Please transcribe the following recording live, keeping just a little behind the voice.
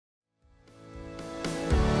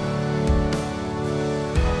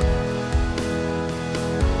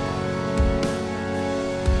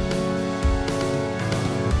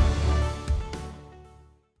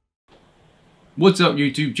What's up,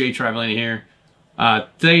 YouTube? Jay Traveling here.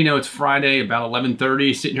 Today, you know, it's Friday, about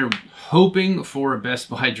 11:30. Sitting here hoping for a Best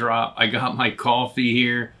Buy drop. I got my coffee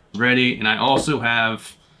here ready, and I also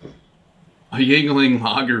have a Yingling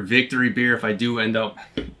Lager Victory beer. If I do end up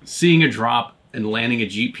seeing a drop and landing a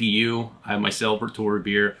GPU, I have my celebratory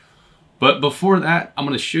beer. But before that, I'm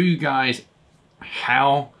going to show you guys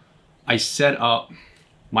how I set up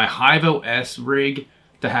my HiveOS rig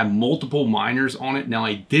to have multiple miners on it. Now,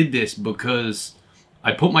 I did this because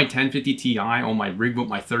I put my 1050 Ti on my rig with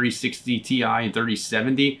my 3060 Ti and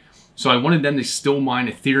 3070. So I wanted them to still mine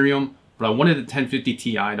Ethereum, but I wanted the 1050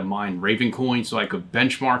 Ti to mine Ravencoin so I could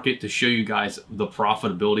benchmark it to show you guys the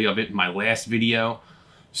profitability of it in my last video.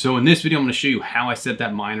 So in this video, I'm going to show you how I set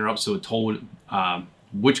that miner up so it told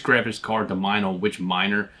which graphics card to mine on which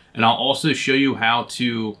miner. And I'll also show you how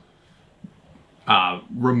to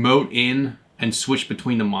remote in and switch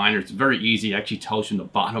between the miners. It's very easy. It actually tells you in the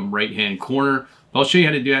bottom right hand corner. But I'll show you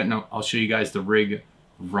how to do that, and I'll show you guys the rig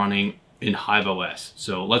running in HiveOS.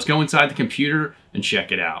 So let's go inside the computer and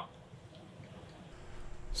check it out.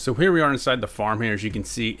 So here we are inside the farm here. As you can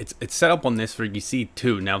see, it's set up on this rig. You see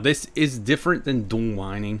two. Now this is different than dual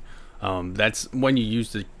mining. That's when you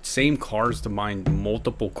use the same cards to mine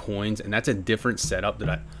multiple coins, and that's a different setup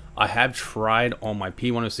that I have tried on my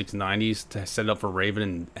P10690s to set up for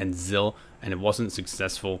Raven and Zill, and it wasn't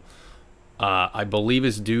successful. I believe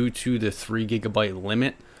it's due to the 3 GB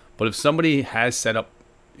limit. But if somebody has set up,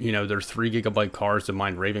 you know, their 3 GB cards to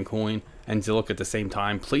mine Ravencoin and Zillow at the same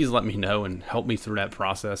time, please let me know and help me through that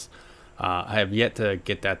process. I have yet to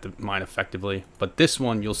get that to mine effectively. But this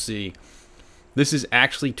one, you'll see, this is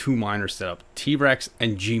actually two miners set up, T-Rex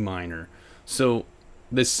and G-Miner. So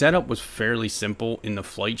the setup was fairly simple in the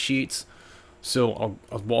flight sheets. So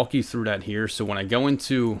I'll walk you through that here. So when I go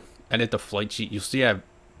into edit the flight sheet, you'll see I have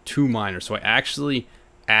two miners. So I actually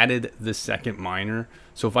added the second miner.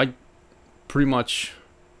 So if I pretty much,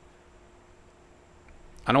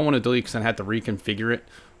 I don't want to delete because I had to reconfigure it.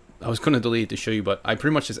 I was going to delete it to show you, but I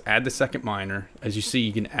pretty much just add the second miner. As you see,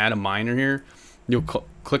 you can add a miner here. You'll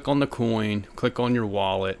click on the coin, click on your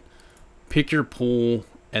wallet, pick your pool,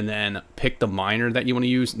 and then pick the miner that you want to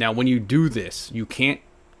use. Now, when you do this, you can't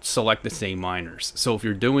select the same miners. So if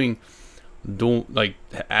you're doing like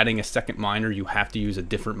adding a second miner, you have to use a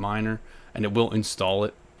different miner, and it will install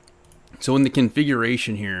it. So in the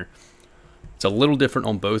configuration here, it's a little different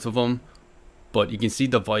on both of them, but you can see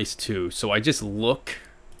device 2. So I just look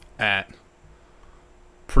at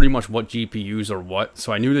pretty much what GPUs are what.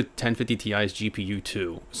 So I knew the 1050 Ti is GPU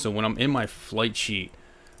 2. So when I'm in my flight sheet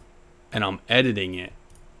and I'm editing it,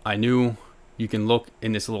 I knew you can look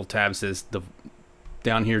in this little tab, says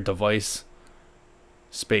down here device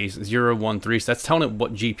space 013. So that's telling it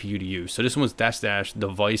what GPU to use. So this one was --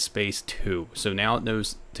 device space 2. So now it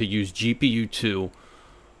knows to use GPU 2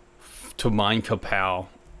 to mine Kapow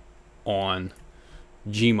on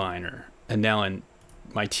G-Miner. And now in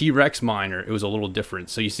my T-Rex miner, it was a little different.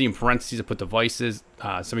 So you see in parentheses I put devices,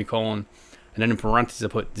 semicolon, and then in parentheses I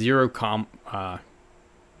put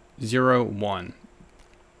 0,1,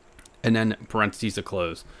 and then parentheses to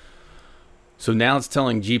close. So now it's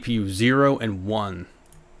telling GPU 0 and 1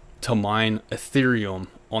 to mine Ethereum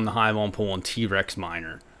on the Hive on pool on T-Rex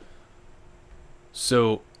miner.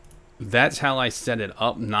 So that's how I set it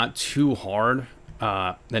up, not too hard.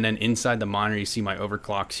 And then inside the miner, you see my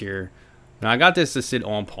overclocks here. Now I got this to sit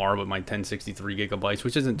on par with my 1063 GB,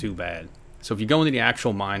 which isn't too bad. So if you go into the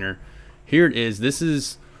actual miner, here it is. This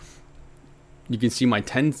is, you can see my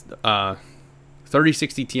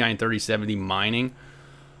 3060 Ti and 3070 mining.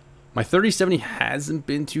 My 3070 hasn't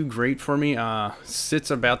been too great for me. Sits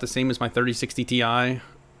about the same as my 3060 Ti.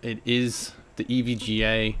 It is the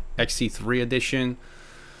EVGA XC3 edition.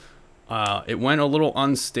 It went a little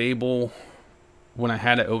unstable when I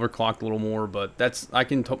had it overclocked a little more, but that's we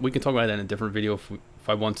can talk about that in a different video if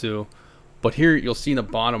I want to. But here you'll see in the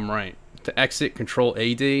bottom right, to exit Control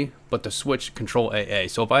AD, but to switch Control AA.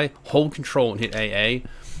 So if I hold Control and hit AA,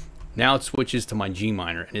 now it switches to my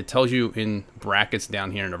G-Miner, and it tells you in brackets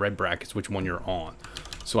down here in the red brackets which one you're on.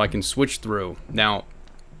 So I can switch through. Now,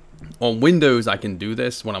 on Windows, I can do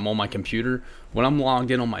this when I'm on my computer. When I'm logged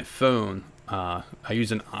in on my phone, I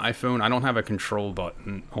use an iPhone. I don't have a control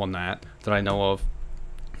button on that I know of,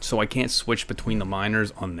 so I can't switch between the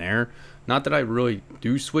miners on there. Not that I really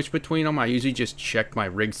do switch between them. I usually just check my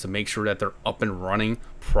rigs to make sure that they're up and running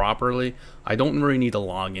properly. I don't really need to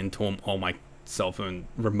log into them on my cell phone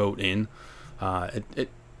remote in.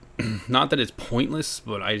 Not that it's pointless,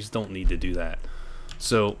 but I just don't need to do that.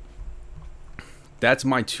 So that's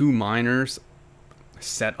my two miners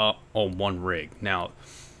set up on one rig. Now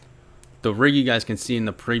the rig you guys can see in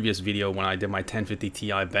the previous video when I did my 1050 Ti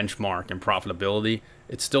benchmark and profitability,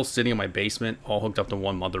 it's still sitting in my basement, all hooked up to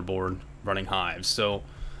one motherboard running Hive. So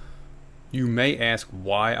you may ask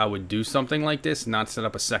why I would do something like this, not set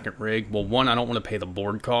up a second rig. Well, one, I don't want to pay the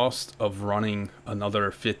board cost of running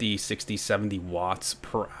another 50, 60, 70 watts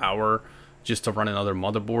per hour just to run another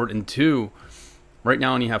motherboard. And two, right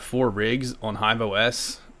now I only have 4 rigs on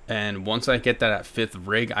HiveOS, and once I get that at 5th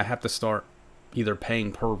rig, I have to start either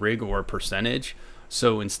paying per rig or a percentage.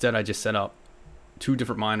 So instead I just set up 2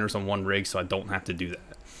 different miners on 1 rig so I don't have to do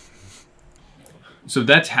that. So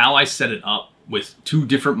that's how I set it up, with 2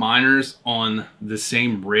 different miners on the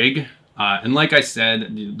same rig. And like I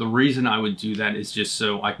said, the reason I would do that is just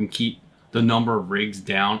so I can keep the number of rigs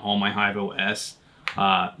down on my HiveOS.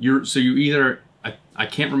 You either, I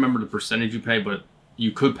can't remember the percentage you pay, but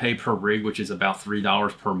you could pay per rig, which is about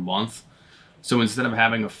 $3 per month. So instead of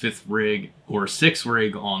having a 5th rig or a 6th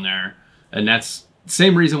rig on there, and that's the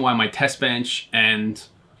same reason why my test bench and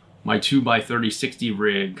my 2x3060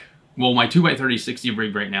 rig, well, my 2x3060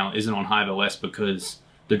 rig right now isn't on HiveOS because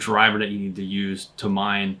the driver that you need to use to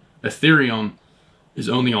mine Ethereum is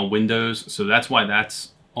only on Windows. So that's why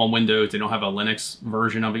that's on Windows. They don't have a Linux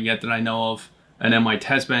version of it yet that I know of. And then my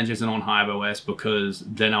test bench isn't on HiveOS because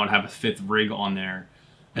then I would have a 5th rig on there.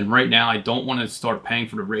 And right now I don't want to start paying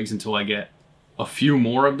for the rigs until I get a few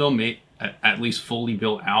more of them, at least fully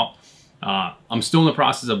built out. I'm still in the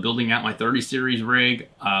process of building out my 30 series rig.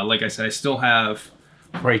 Like I said, I still have,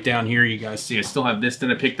 right down here, you guys see, I still have this that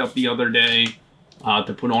I picked up the other day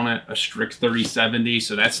to put on it, a Strix 3070.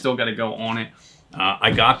 So that's still got to go on it. I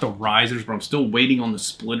got the risers, but I'm still waiting on the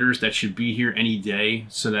splitters that should be here any day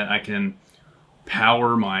so that I can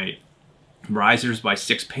power my risers by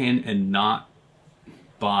 6-pin and not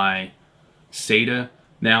by SATA.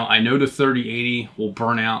 Now, I know the 3080 will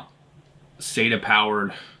burn out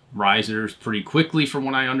SATA-powered risers pretty quickly from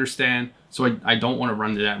what I understand, so I don't want to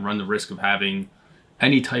run to that and run the risk of having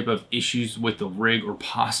any type of issues with the rig, or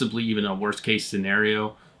possibly even a worst-case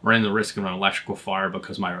scenario, running the risk of an electrical fire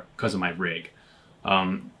because of my rig.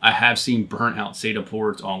 I have seen burnt out SATA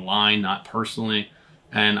ports online, not personally,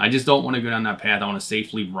 and I just don't want to go down that path. I want to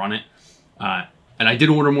safely run it. And I did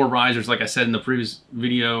order more risers, like I said in the previous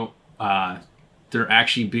video. They're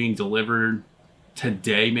actually being delivered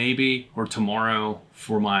today maybe, or tomorrow,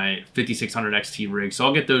 for my 5600 XT rig. So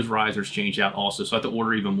I'll get those risers changed out also. So I have to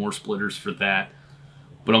order even more splitters for that.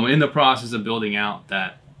 But I'm in the process of building out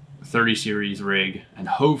that 30 series rig, and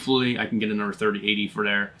hopefully I can get another 3080 for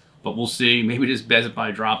there. But we'll see. Maybe this Best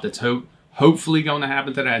Buy drop that's hopefully going to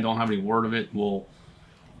happen today, I don't have any word of it, will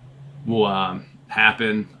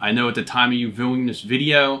happen. I know at the time of you viewing this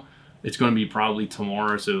video, it's going to be probably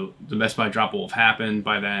tomorrow, so the Best Buy drop will have happened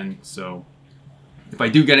by then. So if I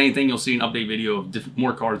do get anything, you'll see an update video of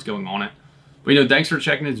more cards going on it. But, you know, thanks for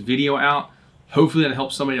checking this video out. Hopefully that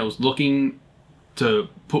helps somebody that was looking to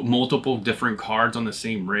put multiple different cards on the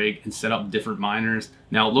same rig and set up different miners.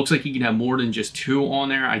 Now, it looks like you can have more than just 2 on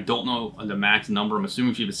there. I don't know the max number. I'm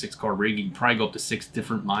assuming if you have a 6-card rig, you can probably go up to 6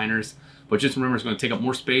 different miners. But just remember, it's going to take up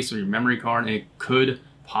more space on your memory card, and it could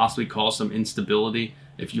possibly cause some instability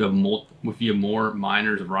if you have more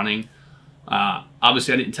miners running.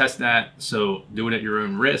 Obviously, I didn't test that, so do it at your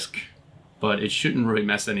own risk. But it shouldn't really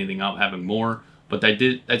mess anything up having more. But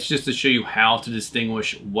that's just to show you how to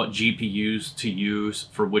distinguish what GPUs to use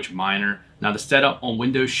for which miner. Now, the setup on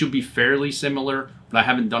Windows should be fairly similar, but I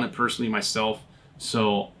haven't done it personally myself,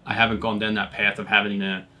 so I haven't gone down that path of having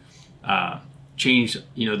to change,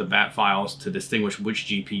 you know, the bat files to distinguish which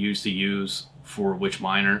GPUs to use for which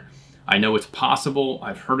miner. I know it's possible.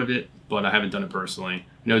 I've heard of it, but I haven't done it personally.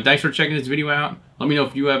 You know, thanks for checking this video out. Let me know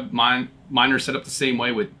if you have miners set up the same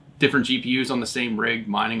way with different GPUs on the same rig,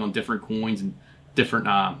 mining on different coins and different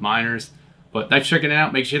miners. But thanks for checking it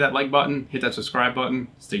out. Make sure you hit that like button, hit that subscribe button.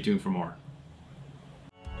 Stay tuned for more.